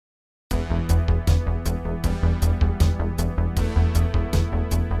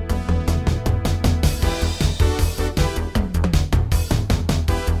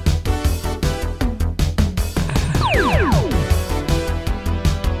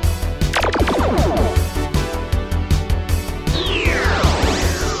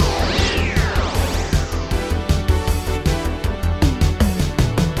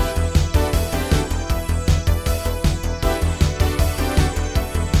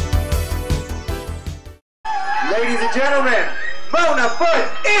and gentlemen, Bona Foot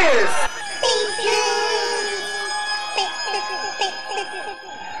is...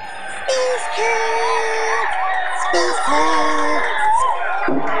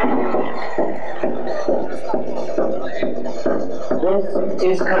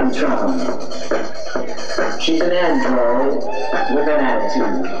 This is Cuntron. She's an android with an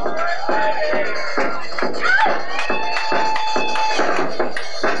attitude.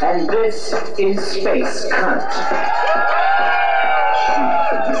 And this is Space Cunt.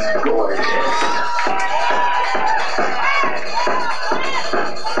 She's gorgeous.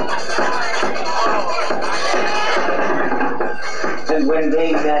 And when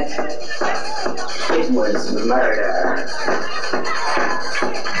they met, it was murder.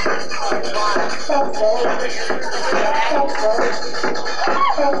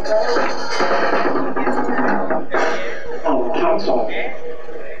 Oh, counsel.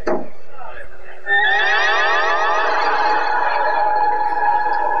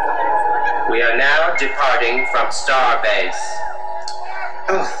 We are now departing from Starbase.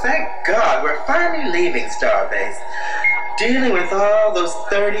 Oh, thank God, we're finally leaving Starbase. Dealing with all those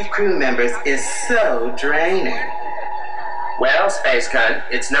 30 crew members is so draining. Well, Space Cunt,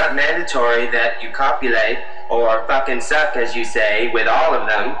 it's not mandatory that you copulate, or fucking suck, as you say, with all of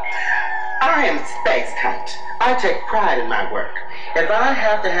them. I am Space Cunt. I take pride in my work. If I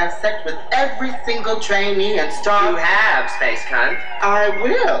have to have sex with every single trainee and star... You have, Space Cunt. I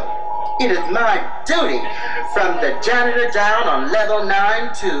will. It is my duty. From the janitor down on level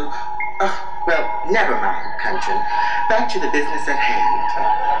 9 to... well, never mind, Cuntron. Back to the business at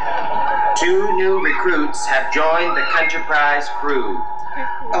hand. 2 new recruits have joined the Cunterprise crew.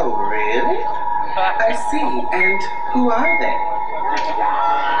 Oh, really? I see. And who are they?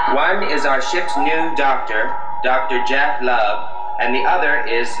 One is our ship's new doctor, Dr. Jack Love, and the other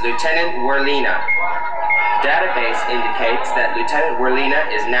is Lieutenant Whirlina. Database indicates that Lieutenant Whirlina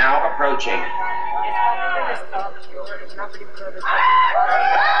is now approaching.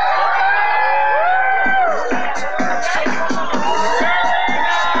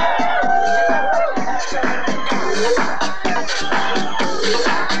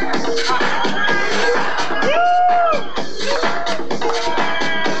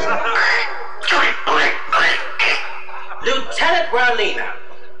 Lieutenant Whirlina,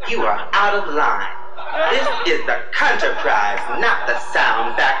 you are out of line. This is the Cunterprise, not the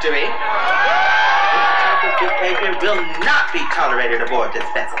Sound Factory. This type of behavior will not be tolerated aboard this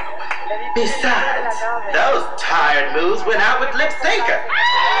vessel. Besides, those tired moves went out with Lip Syncer.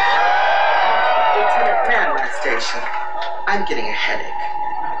 Lieutenant, man my station. I'm getting a headache.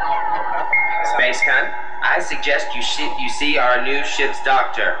 Space Cunt, I suggest you see our new ship's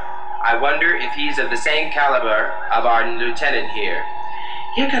doctor. I wonder if he's of the same caliber of our lieutenant here.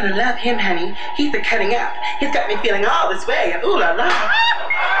 You're gonna love him, honey. He's the cutting out. He's got me feeling all this way. Ooh la la.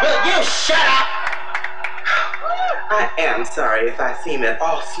 Will you shut up? I am sorry if I seem at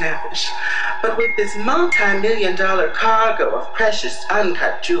all snappish, but with this multi-million-dollar cargo of precious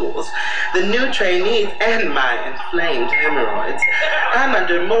uncut jewels, the new trainees, and my inflamed hemorrhoids, I'm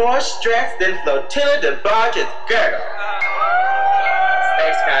under more stress than Flotilla de Barge's girdle.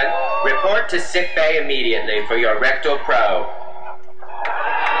 Space Cunt, report to sickbay immediately for your rectal probe.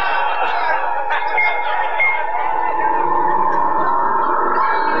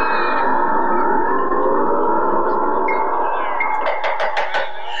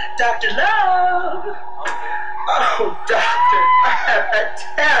 Dr. Love! Oh, doctor, I have a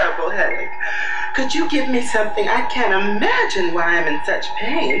terrible headache. Could you give me something? I can't imagine why I'm in such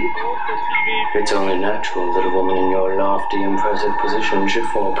pain. It's only natural that a woman in your lofty, impressive position should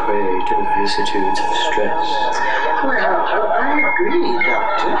fall prey to the vicissitudes of stress. Well, I agree,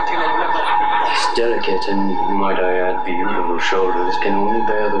 doctor. These delicate and, might I add, beautiful shoulders can only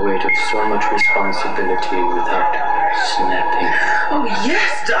bear the weight of so much responsibility without snapping. Oh,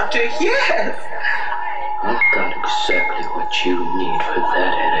 yes, doctor, yes. I've got exactly what you need for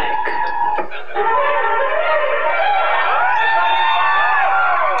that headache.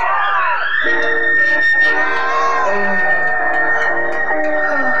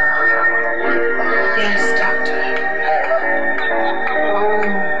 Yes, doctor.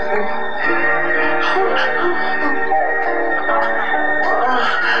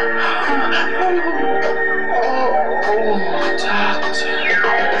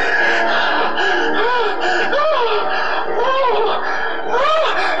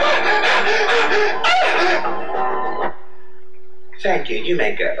 Thank you. You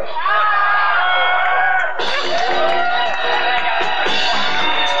may go.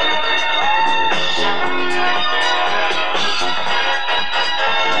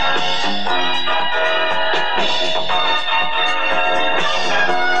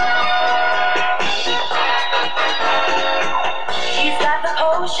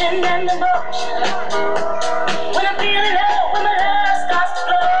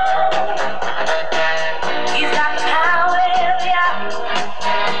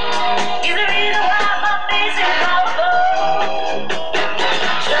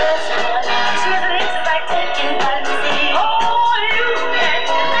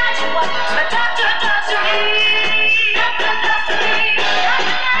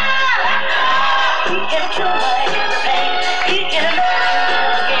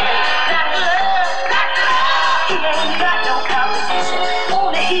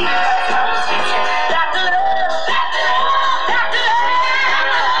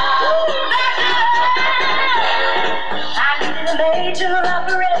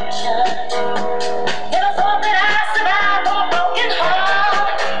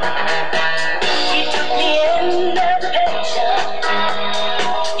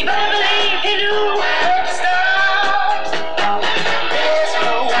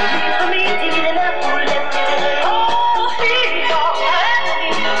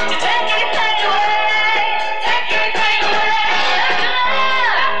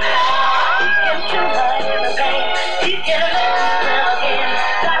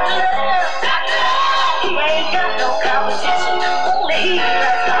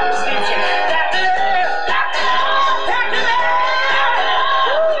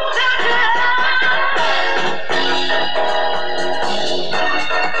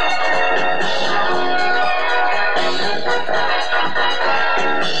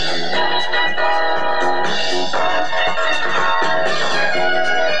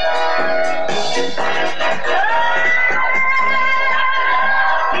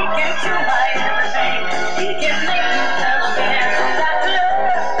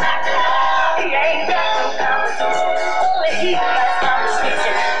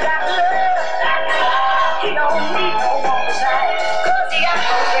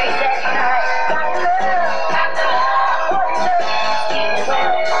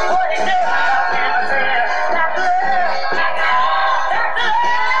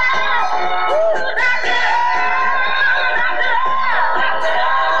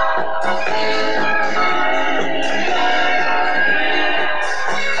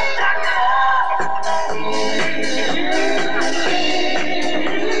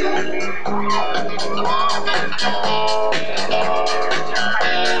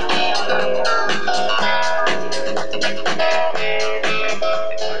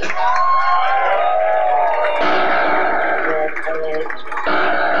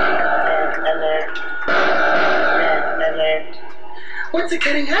 What's it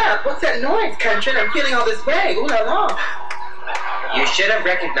cutting up? What's that noise, Cuntron? I'm feeling all this way. Ooh la la. You should have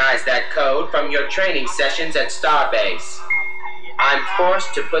recognized that code from your training sessions at Starbase. I'm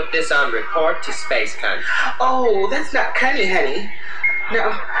forced to put this on report to Space Cunt. Oh, that's not cunning, honey.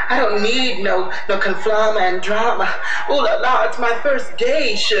 No, I don't need no conflama and drama. Ooh la la, it's my first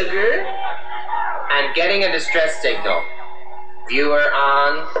day, sugar. I'm getting a distress signal. Viewer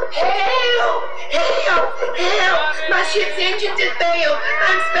on. Help! Help! Help! My ship's engines have failed.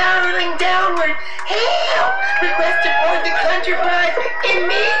 I'm spiraling downward. Help! Request to board the Enterprise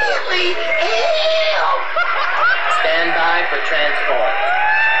immediately. Help! Stand by for transport.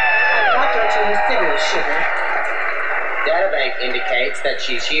 I got her to her signal, sugar. Databank indicates that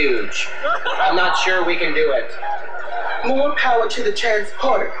she's huge. I'm not sure we can do it. More power to the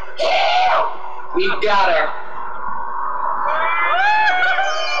transporter. Help! We've got her.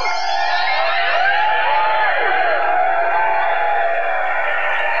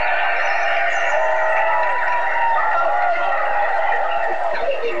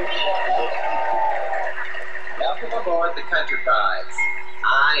 Welcome aboard the Enterprise.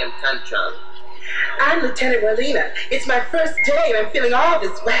 I am Cuntron. I'm Lieutenant Whirlina. It's my first day and I'm feeling all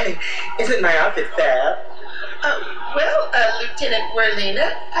this way. Isn't my outfit fab? Lieutenant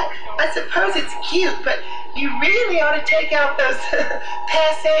Whirlina, I suppose it's cute, but you really ought to take out those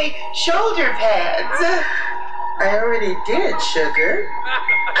passe shoulder pads. I already did, sugar.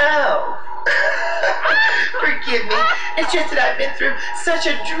 Oh. Forgive me. It's just that I've been through such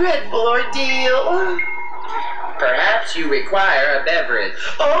a dreadful ordeal. Perhaps you require a beverage.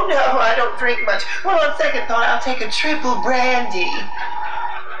 Oh, no, I don't drink much. Well, on second thought, I'll take a triple brandy.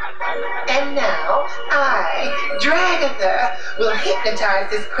 And now, I, Dragatha, will hypnotize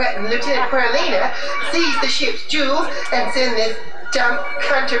this cretin Lieutenant Whirlina, seize the ship's jewels, and send this dumb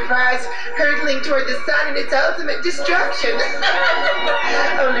Enterprise hurtling toward the sun in its ultimate destruction.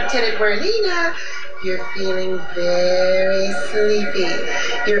 Oh, Lieutenant Whirlina, you're feeling very sleepy.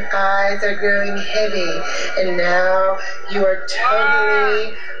 Your eyes are growing heavy, and now you are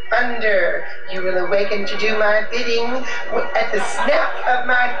totally under. You will awaken to do my bidding at the snap of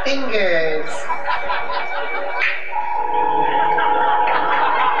my fingers.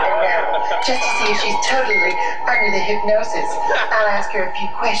 And now, just to see if she's totally under the hypnosis, I'll ask her a few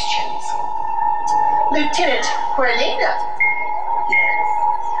questions. Lieutenant Whirlina.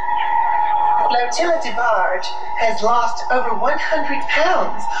 Lieutenant DeBarge has lost over 100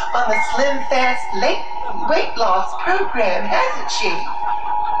 pounds on the Slim Fast weight loss program, hasn't she?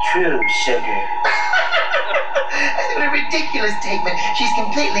 True, sugar. A ridiculous statement. She's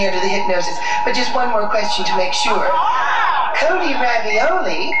completely under the hypnosis. But just one more question to make sure. Cody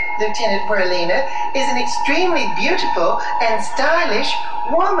Ravioli, Lieutenant Whirlina, is an extremely beautiful and stylish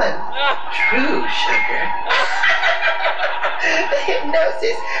woman. True, sugar. The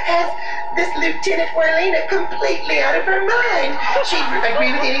hypnosis has this Lieutenant Whirlina completely out of her mind. She'd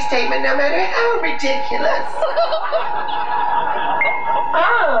agree with any statement, no matter how ridiculous.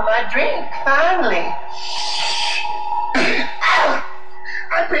 Oh, my drink, finally.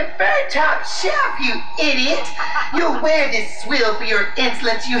 I prefer top shelf, you idiot. You'll wear this swill for your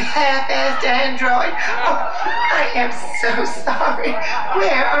insolence, you half-assed android. Oh, I am so sorry.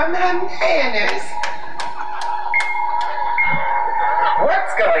 Where are my manners?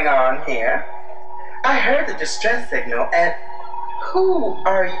 What's going on here? I heard the distress signal and... Who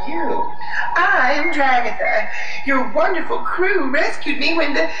are you? I am Dragatha. Your wonderful crew rescued me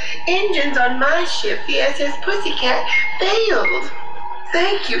when the engines on my ship, the SS Pussycat, failed.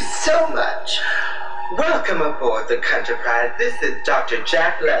 Thank you so much. Welcome aboard the Enterprise. This is Dr.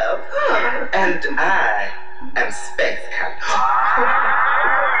 Jack Love, and I am Space Cunt.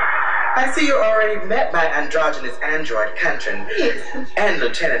 I see you already met my androgynous android, Cuntron, Yes. and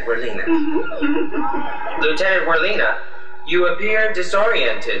Lieutenant Whirlina. Lieutenant Whirlina, you appear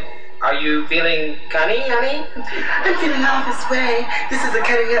disoriented. Are you feeling cunny, honey? I'm feeling all this way. This is a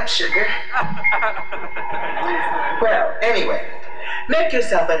cutting up, sugar. Well, anyway, make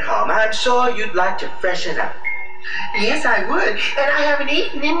yourself at home. I'm sure you'd like to freshen up. Yes, I would, and I haven't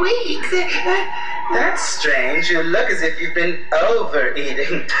eaten in weeks. That's strange. You look as if you've been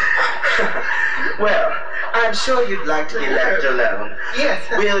overeating. Well, I'm sure you'd like to be left alone. Yes.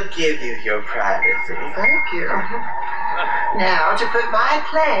 We'll give you your privacy. Thank you. Now to put my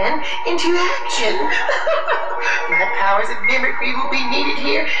plan into action. My powers of mimicry will be needed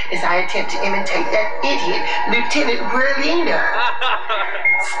here as I attempt to imitate that idiot, Lieutenant Whirlina.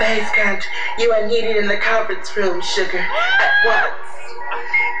 Space Cunt, you are needed in the conference room, sugar, at once.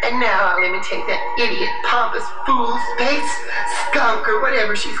 And now I'll imitate that idiot, pompous fool, space skunk, or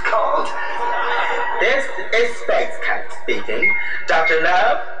whatever she's called. This is Space Cunt speaking. Dr.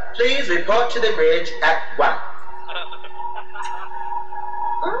 Love, please report to the bridge at once.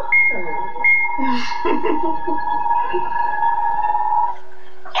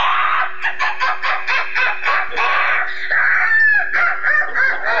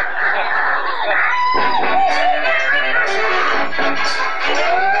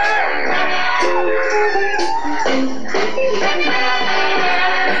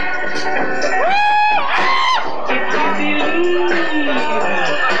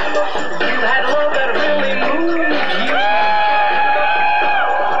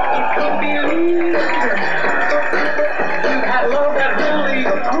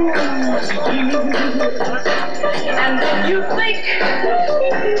 And if you think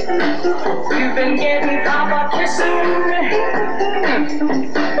you've been getting competition,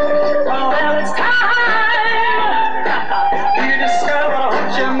 well, it's time you discover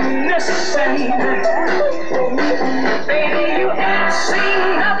what you're missing. Baby, you ain't seen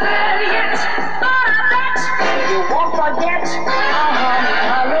nothing yet, but I bet you won't forget. I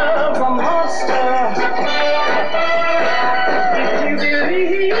love the monster. If you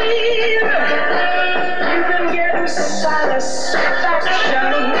believe you've been getting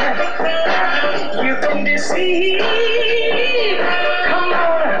satisfaction, you've been deceived. Come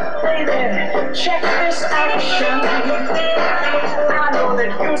on, baby, check this action. I know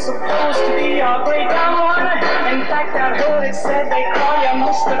that you're supposed to be a great young one. In fact, I heard it said they call you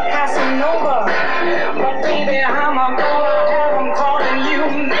Mr. Casanova. But baby, I'm gonna have them calling you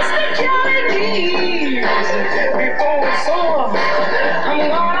Mr. Johnny. Before it's over, I'm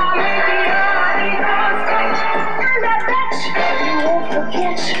gonna make you and I bet you won't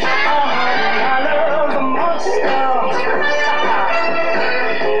forget. I love the monster.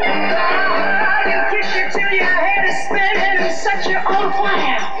 You kick you till your head is spinning and set you on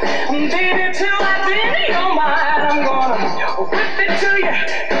fire. Baby, till I bend your mind, I'm gonna whip it to you,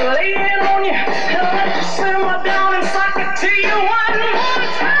 lay it on you, and let you simmer down and sock it to you one more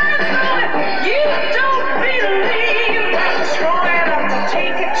time. You don't believe I'm strong enough to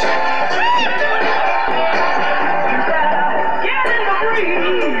take it. You better get in the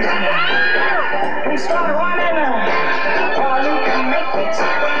breeze and start running while you can make it.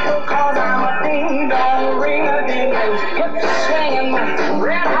 Cause I'm a ding-dong, ring-a-ding, hip-swinging,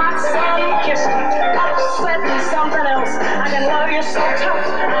 red-hot sun-kissing, upsetting something else. I can love you so tough,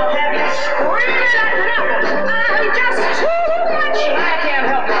 I'll have you screaming at nothing. I'm just too much, I can't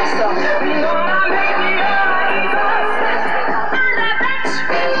help myself. I'm gonna make you and I bet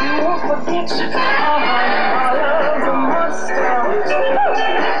you won't forget. I love the monster. I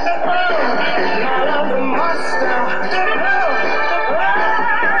love the monster.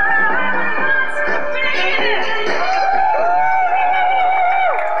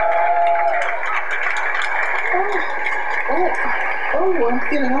 Oh, I'm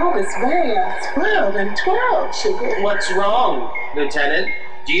feeling all this way. I'm 12 and 12, sugar. What's wrong, Lieutenant?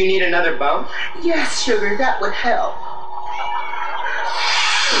 Do you need another bump? Yes, sugar, that would help.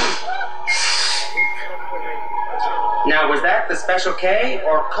 Now, was that the Special K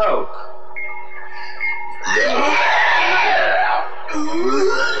or Coke?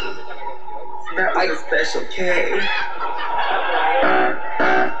 That was a Special K.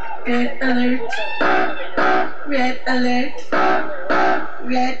 Red alert. Red alert.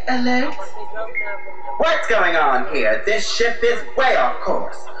 Red alert. What's going on here? This ship is way off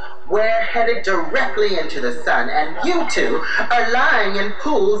course. We're headed directly into the sun, and you two are lying in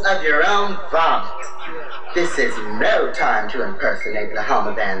pools of your own vomit. This is no time to impersonate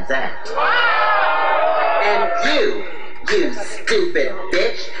Lahoma Van Zandt. And you stupid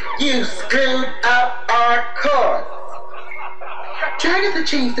bitch, you screwed up our course. Dragatha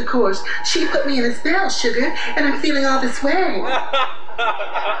changed the course. She put me in a spell, sugar, and I'm feeling all this way.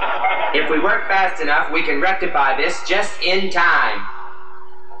 If we work fast enough, we can rectify this just in time.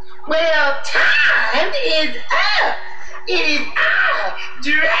 Well, time is up. It is I,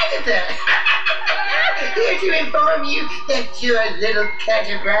 Dragatha, here to inform you that your little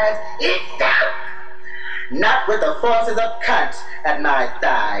enterprise is out. Not with the forces of Cunt at my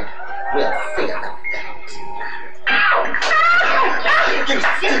side. We'll see about that. You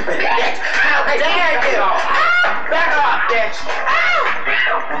stupid bitch! How dare you! Back off, bitch!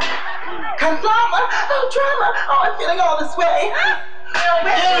 Conflama! Oh, drama! Oh, I'm feeling all this way. You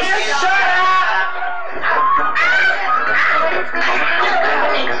shut up!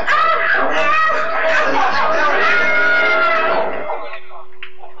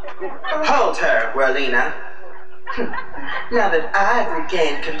 Hold her, Whirlina. Now that I've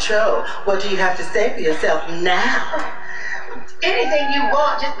regained control, what do you have to say for yourself now? Anything you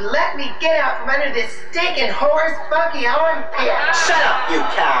want, just let me get out from under this stinking horse funky armpit. Shut up, you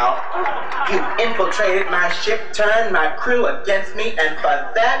cow! You infiltrated my ship, turned my crew against me, and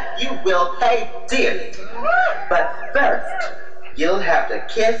for that you will pay dearly. But first, you'll have to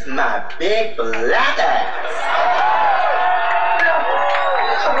kiss my big black ass.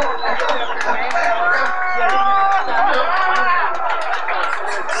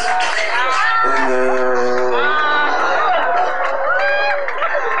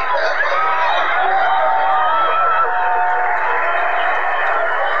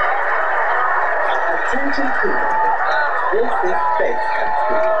 Attention crew, this is Space Cunt.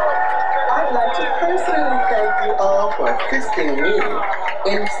 I'd like to personally thank you all for assisting me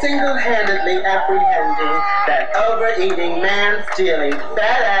in single-handedly apprehending that overeating, man-stealing,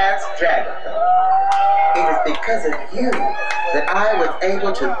 fat-ass Dragatha. It is because of you that I was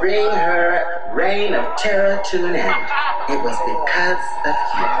able to bring her reign of terror to an end. It was because of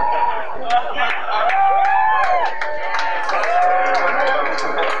you.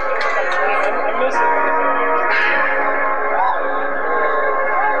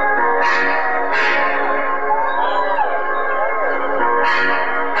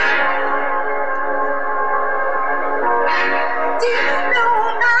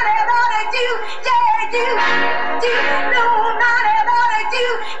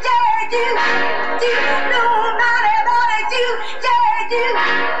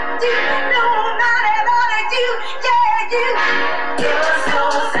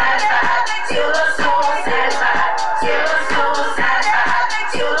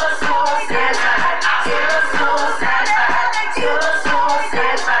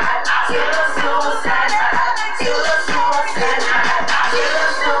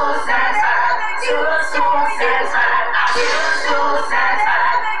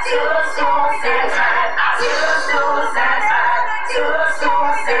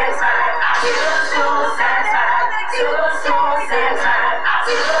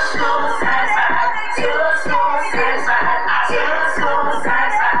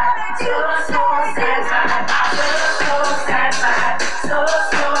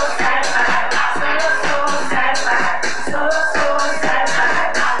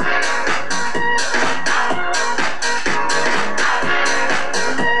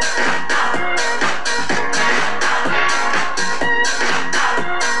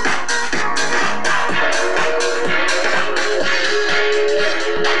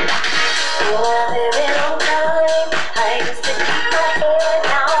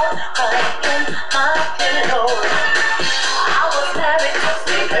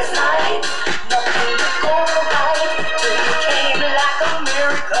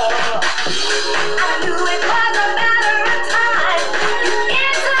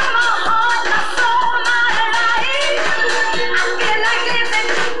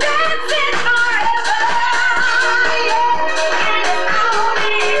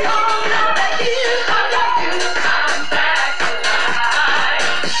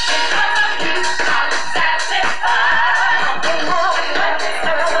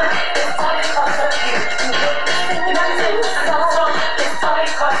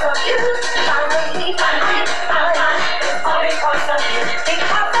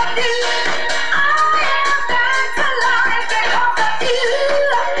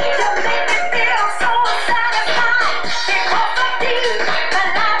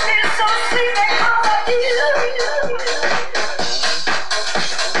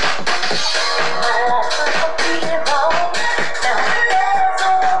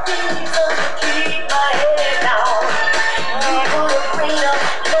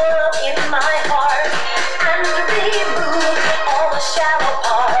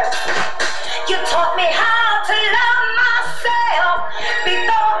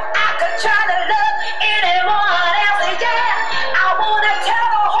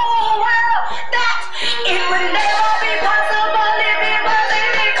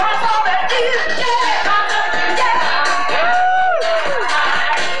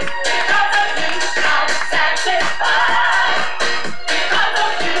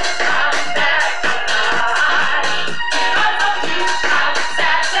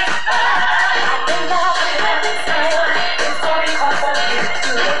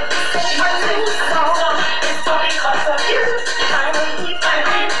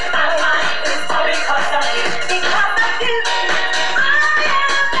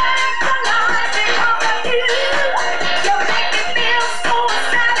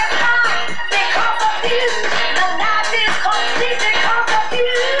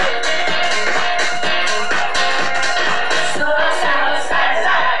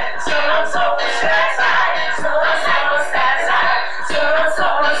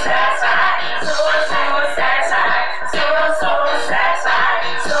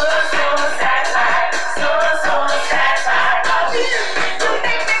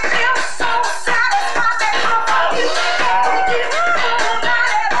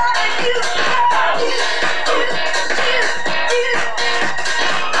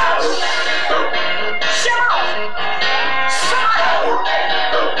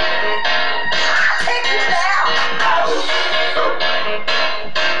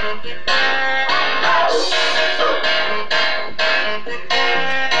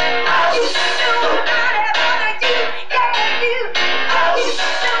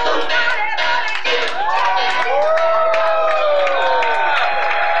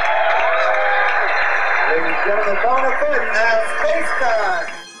 good, Space Cunt.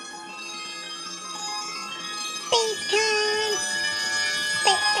 Space Cunt!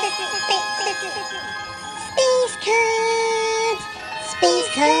 Space Cunt! Space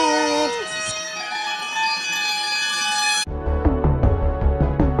Cunt!